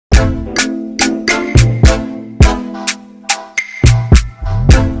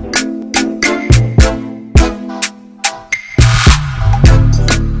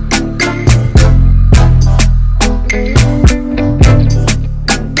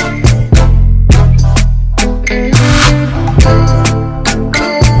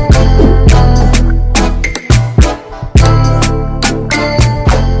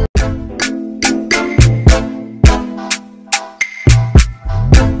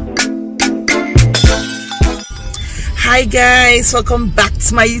Hi guys, welcome back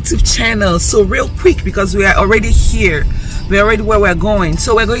to my YouTube channel. So real quick, because we are already here, we're already where we're going.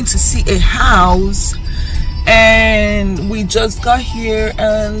 So we're going to see a house, and we just got here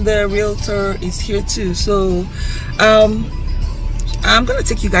and the realtor is here too. So I'm gonna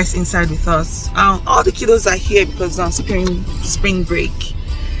take you guys inside with us. All the kiddos are here because on spring break.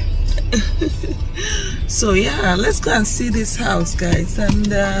 So yeah, let's go and see this house, guys,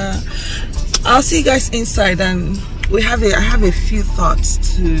 and I'll see you guys inside. And I have a few thoughts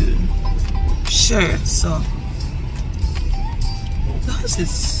to share. So the house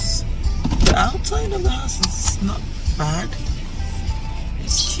is, the outside of the house is not bad.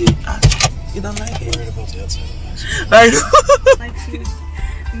 It's cute. You don't like it? I'm worried about the outside of the house. I know.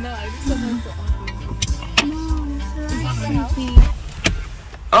 No, I just want to open.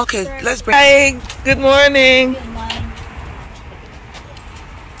 No, okay, let's bring. Hi, good morning. Good morning.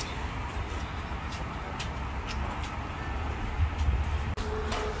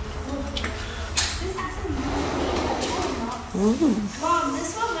 Ooh. Mom,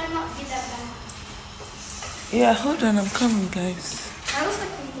 this one might not be that bad. Yeah, hold on, I'm coming, guys. I was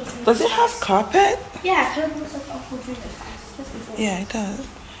like, Does it have carpet? yeah, it kind of looks like Uncle Junior's house. Yeah, it does.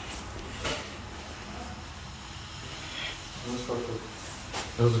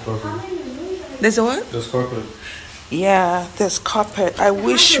 There's a carpet. There's a what? There's carpet. Yeah, there's carpet. I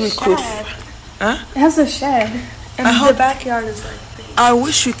wish we could. Huh? It has a shed. And the backyard is like big. I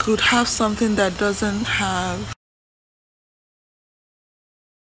wish we could have something that doesn't have.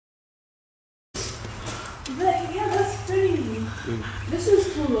 But yeah, that's pretty. This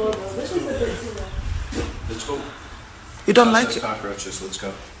is too low though. This is a bit too low. Let's go. You don't like it? Cockroaches. Let's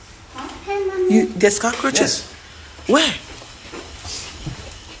go. There's cockroaches? Yes. Where?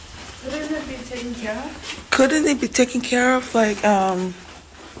 Couldn't it be taken care of? Couldn't it be taken care of? Like,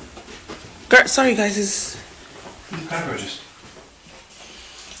 sorry guys, it's Cockroaches.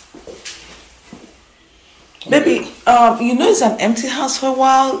 maybe you know it's an empty house for a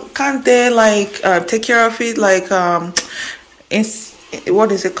while. Can't they like take care of it? Like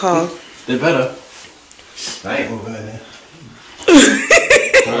what is it called? They better. I ain't moving in there.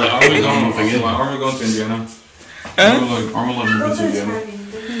 Are we going to Indiana? Are we moving to Indiana?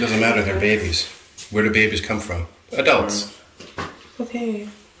 Doesn't matter. They're babies. Where do babies come from? Adults. Okay.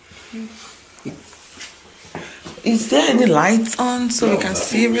 Is there any lights on so we can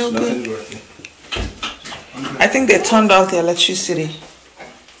see real good? Working. I think they turned off the electricity.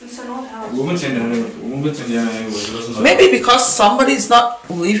 It's an old house. We went to Indiana anyway. It doesn't matter. Maybe because somebody's not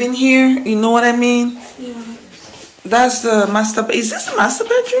living here. You know what I mean? Yeah. That's the master. Is this the master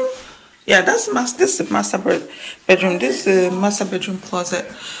bedroom? Yeah, this is the master bedroom. This is the master bedroom closet.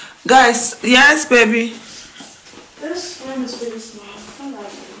 Guys, yes, baby. This room is pretty small. I like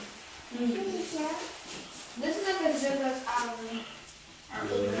it. This is like a zip as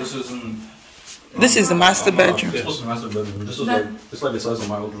This is the master bedroom. This was the master bedroom. This was like, it's like the size of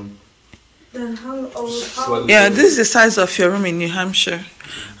my old room. Then how Yeah, this is the size of your room in New Hampshire.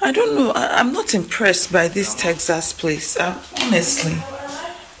 I don't know. I'm not impressed by this Texas place. Honestly.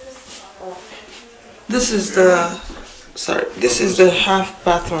 This is the half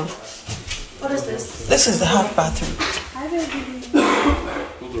bathroom. What is this? This is the half bathroom.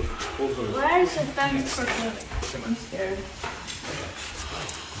 Where is the thing for clothing? I'm scared.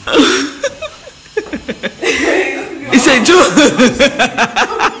 It's a joke.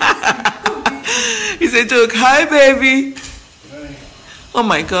 It's a joke. Hi, baby. Oh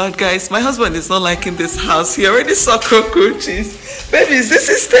my God, guys, my husband is not liking this house. He already saw cockroaches. Babies, this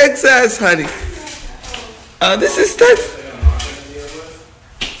is Texas, honey. This is Texas.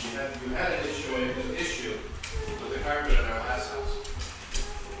 You had an issue with the carpet in our last house.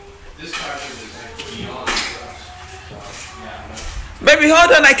 This carpet is like beyond us. Baby,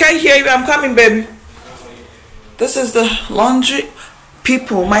 hold on. I can't hear you. I'm coming, baby. This is the laundry.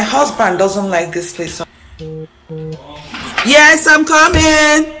 People, my husband doesn't like this place. Yes, I'm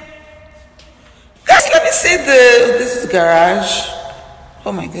coming. Guys, let me see this is the garage.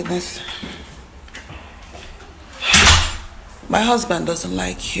 Oh my goodness. My husband doesn't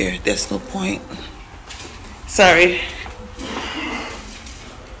like here. There's no point. Sorry. I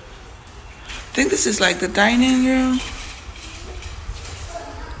think this is like the dining room.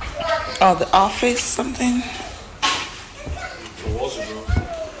 Oh, the office, something.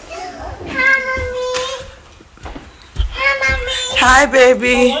 Hi,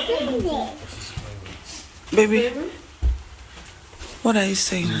 baby. Baby. What are you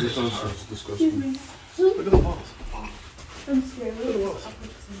saying? This house is disgusting. Look at the walls. I'm scared.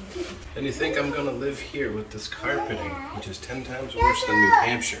 And you think I'm gonna live here with this carpeting, which is 10 times worse than New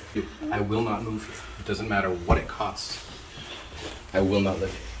Hampshire. I will not move here. It doesn't matter what it costs. I will not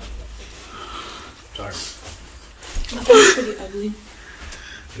live here. Sorry. That's pretty ugly.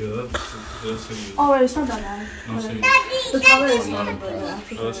 Yeah, that's serious. Oh wait, it's not that bad. No, serious. The color is I'm not not but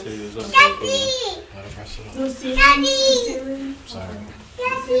impressed. yeah. That's serious. That's Not impressed at all. The ceiling. Sorry.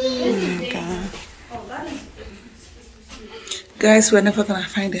 Oh, that is. Guys, we're never gonna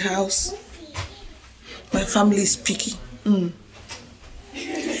find a house. My family is picky. My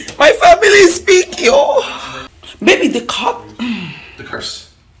family is picky. Oh, baby, the cup. The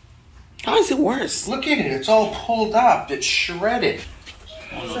curse. How is it worse? Look at it. It's all pulled up. It's shredded.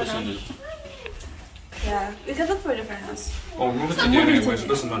 Yeah, we could look for a different house. Oh, we're moving to Indiana anyway, so it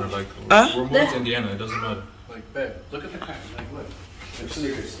doesn't matter. Like, we're moving to Indiana, it doesn't matter. Like, babe, look at the car. Like, look. There's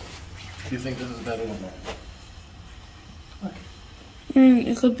sneakers. Do you think this is better than that?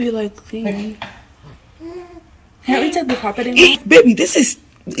 It could be like clean. Can't we take the carpeting? Baby, this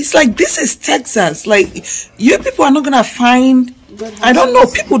is Texas. Like, you people are not gonna find. I don't know.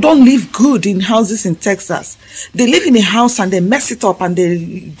 People don't live good in houses in Texas. They live in a house and they mess it up and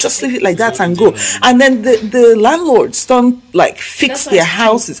they just leave it like that and go. And then the landlords don't like fix their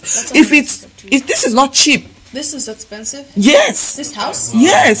houses. If this is not cheap. This is expensive. Yes. This house?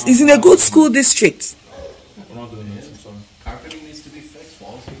 Yes, it's in a good school district. We're not doing this, I'm sorry. Carpeting needs to be fixed.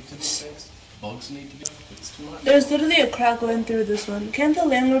 Walls need to be fixed. Bugs need to be fixed. It's too much. There's literally a crack going through this one. Can't the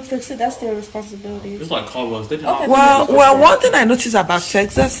landlord fix it? That's their responsibility. It's like cobwebs. They did not. Well, one thing I noticed about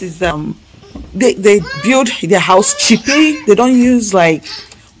Texas is they build their house cheaply. They don't use like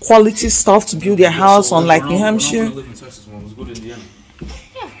quality stuff to build their house, unlike New Hampshire. We're not gonna live in Texas, man. Let's go to Indiana.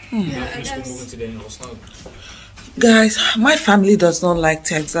 Guys, my family does not like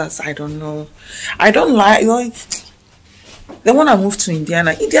Texas. I don't know. I don't like. They want to move to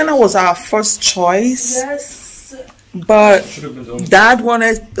Indiana. Indiana was our first choice. Yes. But Dad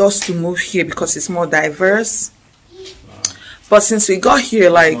wanted us to move here because it's more diverse. But since we got here,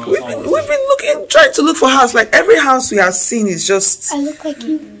 like we've been trying to look for house. Like every house we have seen is just. I look like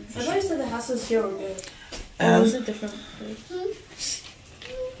you. I thought you said the houses here were good. Or was it different?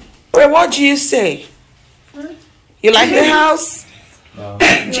 Wait, what do you say? You like the house?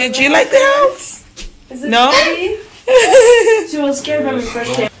 Do you like the house? Is it No? pretty? She was scared when we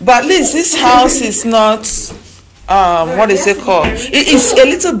first came. But at least this house is not. What is it called? It's a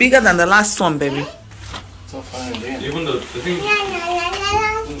little bigger than the last one, baby. It's all fine and dandy. Even the thing.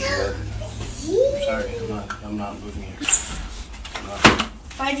 Sorry, I'm not moving here.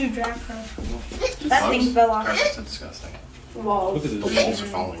 Why'd you drag her? That thing fell off. Carpets are disgusting. Walls. Look at The this. walls are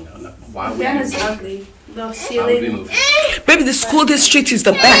falling down. Why would That you is move? ugly. The Why would we ceiling. move? Baby, the school district is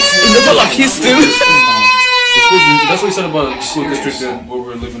the best in the whole of Houston. That's what he said about the school district that where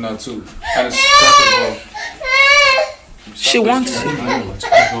we're living at too. And it's crack as well. She wants. Let's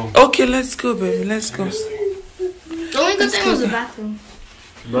go. Okay, let's go, baby. Let's go. The only good thing was the bathroom.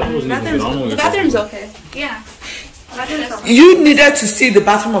 The bathroom's okay. Yeah. Bathroom's okay. You needed to see the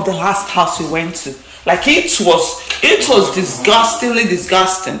bathroom of the last house we went to. Like it was disgustingly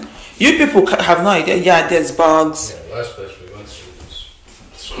disgusting. You people have no idea. Yeah, there's bugs. Yeah, last place we went to was.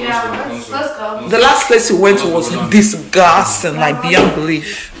 Yeah, let's go. The last place we went to was disgusting, like beyond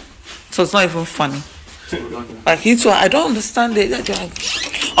belief. So it's not even funny. Like it, I don't understand it.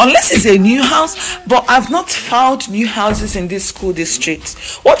 Unless it's a new house, but I've not found new houses in this school district.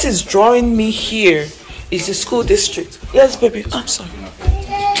 What is drawing me here is the school district. Yes, baby. I'm sorry.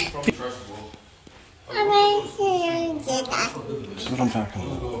 That's what I'm talking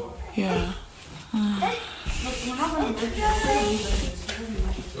about. Yeah.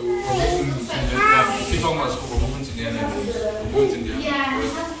 Keep talking about school. We're moving to Indiana. We're moving to Indiana.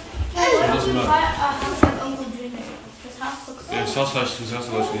 Yeah. doesn't matter. A house like Uncle Junior. His house looks Yeah, his house is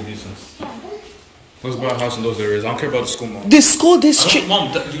actually decent. Let's buy a house in those areas. I don't care about the school, mom. The school district.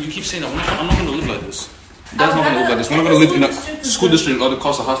 Mom, you keep saying that. I'm not going to live like this. Dad's not going to live like this. We're not going to live in a school district or the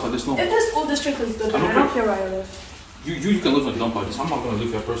cost of a house like this. No. If the school district is good, then I don't care where I live. You can live in a dump like this. I'm not going to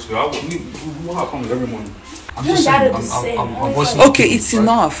live here personally. We'll have fun with every morning. I'm You just and saying. Dad are the same. I'm voicing Okay, it's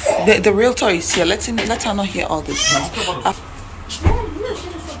enough. The realtor is here. Let her not hear all this. No, shit is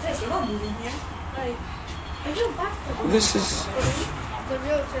so big. You're not moving here. Like, I feel bad for them. This is. The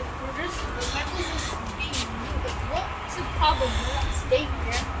realtor, we're just, my place is being moved. Like, what's the problem? We're not staying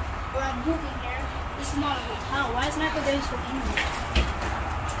here. Or I'm moving here. This is not a hotel. Why is Michael getting so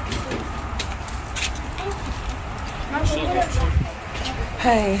angry?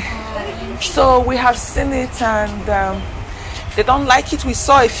 Hey. So we have seen it and they don't like it. We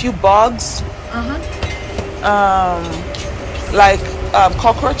saw a few bugs. Like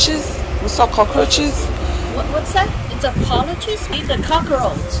cockroaches. We saw cockroaches. What's that? It's apologies? The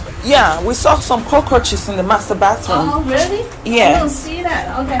cockroach. Yeah, we saw some cockroaches in the master bathroom. Oh, really? Yeah. I don't see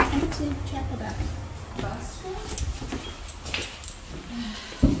that. Okay. I need to check that.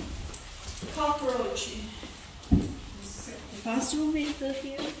 Cockroach. The bathroom is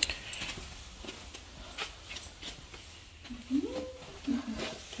here.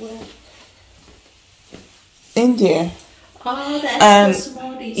 Well, In there. oh, that's And the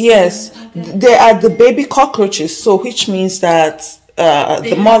smallies. yes, Okay. they are the baby cockroaches. So which means that They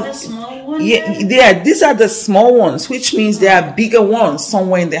the have mother. the small one Yeah, there? these are the small ones, which means there are bigger ones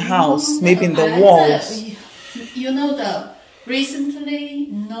somewhere in the house, maybe in the And, walls. you know recently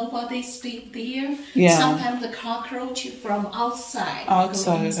nobody sleep there. Yeah. Sometimes the cockroach from outside. go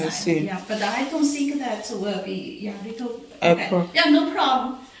Outside, I inside. see. Yeah, but I don't think that will be little. A Okay. pro- Yeah, no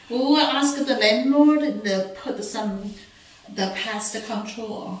problem. We will ask the landlord and put the pest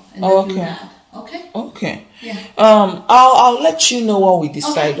control and Oh, do okay. that. Okay. Okay. Yeah. I'll let you know what we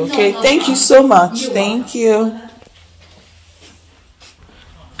decide. Okay, no, Okay. no Thank you problem. so much. You're Thank welcome. you.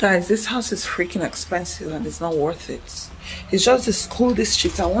 Guys, this house is freaking expensive and it's not worth it. It's just the school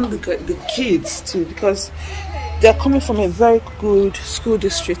district. I want the kids to, because they're coming from a very good school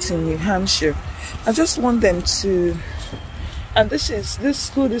district in New Hampshire. I just want them to, and this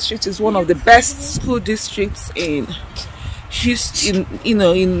school district is one of the best school districts in Houston, in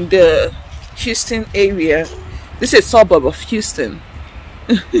the Houston area. This is a suburb of Houston.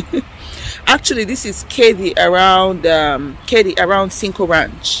 Actually, this is Katy around Cinco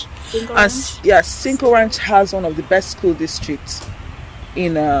Ranch. Yeah, Cinco Ranch has one of the best school districts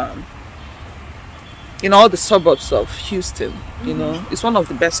in all the suburbs of Houston. You know, it's one of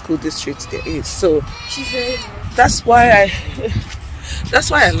the best school districts there is. So that's why I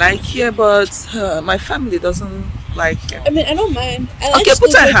like here, but my family doesn't like it. I mean, I don't mind. I like Okay,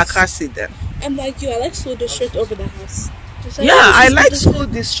 put school her in her district. car seat then. I'm like you. I like school district over the house. Yeah, I like school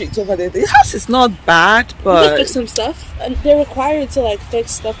district over there. The house is not bad, You can but fix some stuff, and they're required to like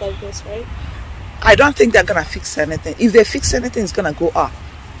fix stuff like this, right? I don't think they're gonna fix anything. If they fix anything, it's gonna go up.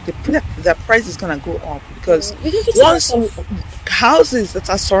 The price is gonna go up because We can fix once some stuff. houses that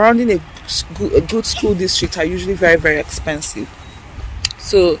are surrounding a good school district are usually very, very expensive.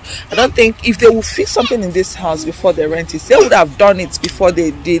 So I don't think if they will fix something in this house before they rent it, they would have done it before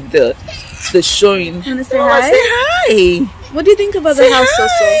they did the showing. Wanna say Oh, hi? say hi. What do you think about Say the house, hi.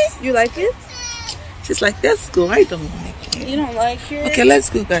 Soso? You like it? She's like, let's go. I don't like it. You don't like it? Okay, let's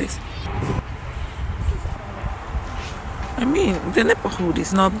go, guys. I mean, the neighborhood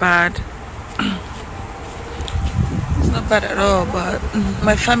is not bad. It's not bad at all, but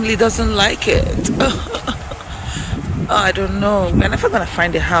my family doesn't like it. I don't know. We're never gonna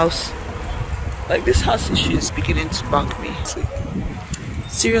find a house. Like, this house issue is beginning to bug me.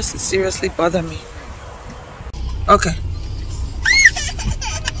 Seriously bother me. Okay.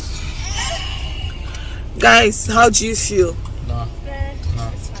 Guys, how do you feel?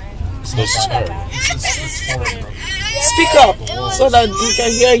 It's horrible. Speak up so that we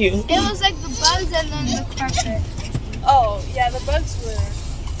can hear you. It was like the bugs and then the carpet. Oh, yeah, the bugs were.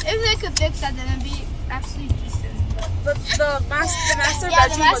 If they could fix that, then it'd be actually decent. But the master Yeah,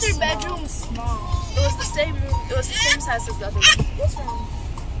 bedroom the master was bedroom was small. small. It was the same room. It was the same size as the other room. What's wrong?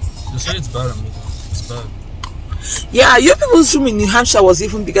 They say it's bad, amigo. It's bad. Yeah, your people's room in New Hampshire was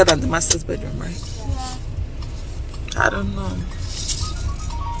even bigger than the master's bedroom, right? Yeah. I don't know.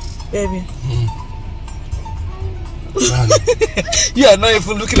 Baby. You are not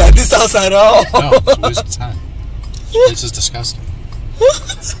even looking at this house at all. No, it's a waste of time. This is disgusting.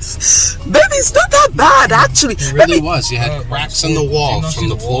 Baby, it's not that bad, actually. It really Baby, was. You had cracks in the walls from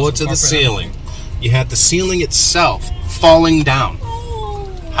the floor to the ceiling. You had the ceiling itself falling down.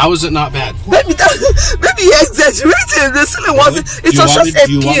 How is it not bad? baby, you're exaggerating. The ceiling wasn't. It was just a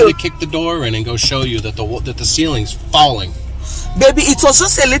Do you want peel. me to kick the door in and go show you that the ceiling's falling? Baby, it was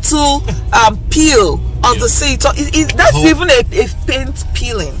just a little peel on the ceiling. That's even a paint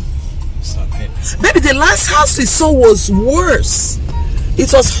peeling. It's not pain. Baby, the last house we saw was worse.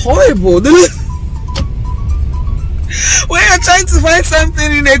 It was horrible. When you're trying to find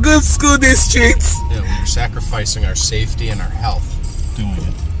something in a good school district. Yeah, we're sacrificing our safety and our health doing it.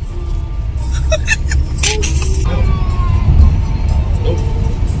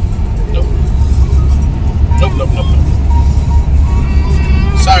 Nope.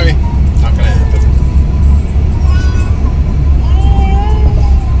 Sorry, not gonna happen.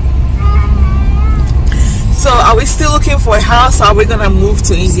 So are we still looking for a house or are we gonna move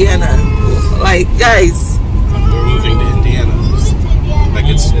to Indiana? Like, guys, We're moving to Indiana. Like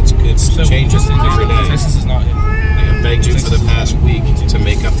it's changes every day. Texas is not it. begged you for the past week to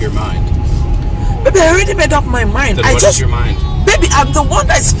make up your mind. Baby, I already made up my mind. Then what is your mind? Baby, I'm the one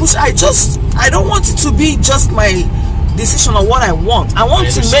that's pushing. I don't want it to be just my decision on what I want. I want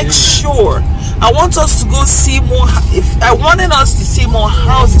to make sure. I want us to go see more. I wanted us to see more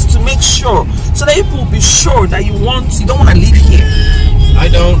houses to make sure, so that people will be sure that you don't want to live here. I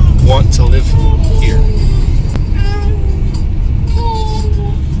don't want to live here.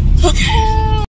 Okay.